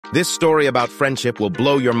This story about friendship will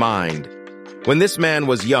blow your mind. When this man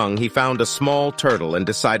was young, he found a small turtle and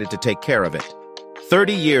decided to take care of it.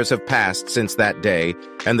 30 years have passed since that day,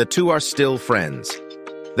 and the two are still friends.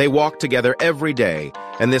 They walk together every day,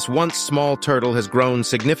 and this once small turtle has grown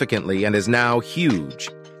significantly and is now huge.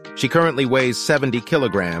 She currently weighs 70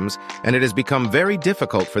 kilograms, and it has become very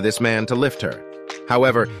difficult for this man to lift her.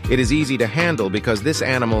 However, it is easy to handle because this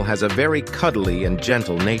animal has a very cuddly and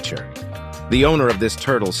gentle nature. The owner of this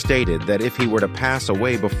turtle stated that if he were to pass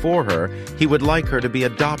away before her, he would like her to be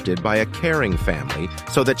adopted by a caring family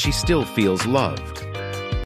so that she still feels loved.